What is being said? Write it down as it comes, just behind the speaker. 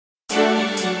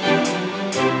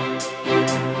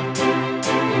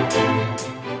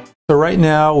So right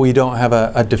now we don't have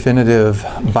a definitive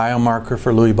biomarker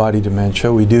for Lewy body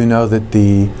dementia. We do know that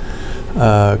the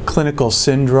clinical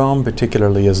syndrome,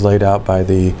 particularly as laid out by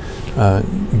the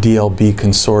DLB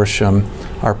consortium,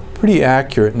 are pretty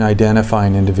accurate in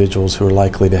identifying individuals who are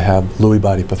likely to have Lewy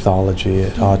body pathology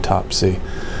at autopsy.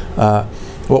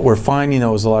 What we're finding,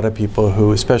 though, is a lot of people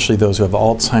who, especially those who have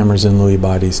Alzheimer's and Lewy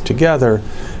bodies together,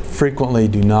 frequently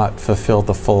do not fulfill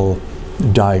the full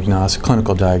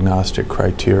clinical diagnostic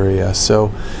criteria.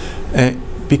 So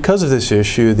because of this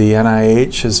issue, the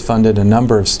NIH has funded a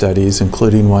number of studies,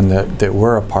 including one that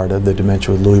we're a part of, the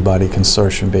Dementia with Lewy Body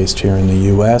Consortium based here in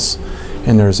the US,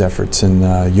 and there's efforts in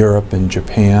Europe and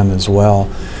Japan as well,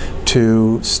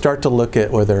 to start to look at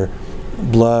whether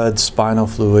blood, spinal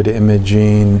fluid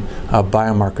imaging,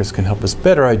 biomarkers can help us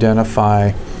better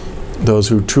identify those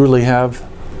who truly have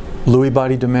Lewy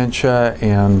body dementia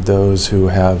and those who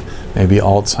have maybe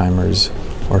Alzheimer's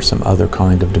or some other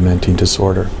kind of dementing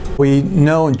disorder. We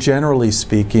know, generally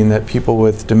speaking, that people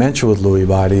with dementia with Lewy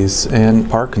bodies and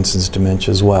Parkinson's dementia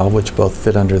as well, which both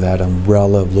fit under that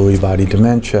umbrella of Lewy body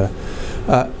dementia,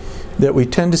 that we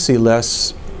tend to see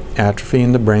less atrophy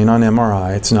in the brain on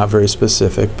MRI. It's not very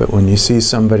specific, but when you see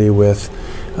somebody with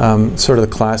sort of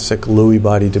the classic Lewy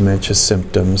body dementia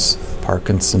symptoms,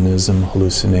 Parkinsonism,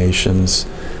 hallucinations,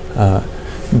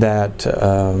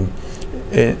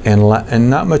 and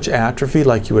not much atrophy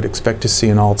like you would expect to see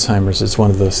in Alzheimer's. It's one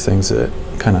of those things that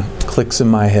kind of clicks in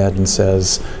my head and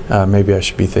says, maybe I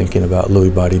should be thinking about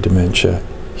Lewy body dementia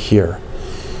here.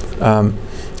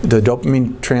 The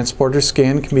dopamine transporter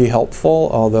scan can be helpful,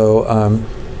 although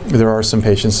there are some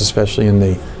patients, especially in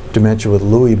the dementia with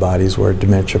Lewy bodies, where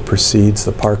dementia precedes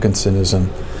the Parkinsonism.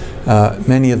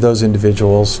 Many of those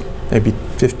individuals, maybe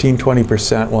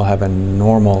 15–20%, will have a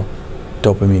normal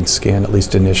dopamine scan, at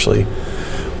least initially.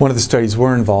 One of the studies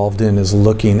we're involved in is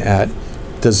looking at,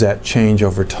 does that change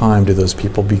over time? Do those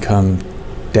people become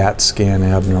DAT scan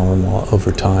abnormal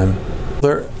over time?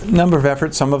 There are a number of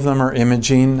efforts. Some of them are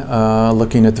imaging,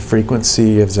 looking at the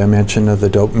frequency, as I mentioned, of the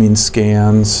dopamine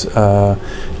scans,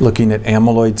 looking at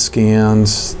amyloid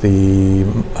scans, the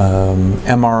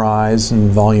MRIs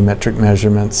and volumetric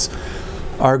measurements.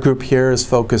 Our group here is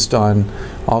focused on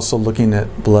also looking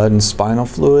at blood and spinal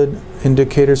fluid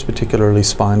indicators, particularly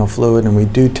spinal fluid, and we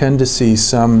do tend to see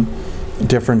some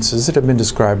differences that have been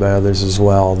described by others as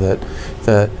well, that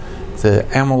the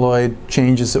amyloid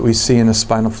changes that we see in the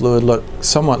spinal fluid look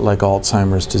somewhat like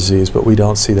Alzheimer's disease, but we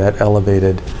don't see that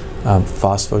elevated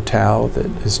phospho-tau that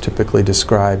is typically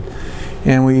described.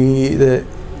 And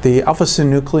the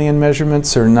alpha-synuclein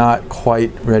measurements are not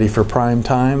quite ready for prime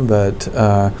time, but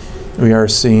we are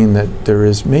seeing that there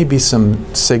is maybe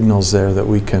some signals there that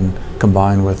we can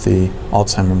combine with the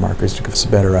Alzheimer markers to give us a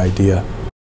better idea.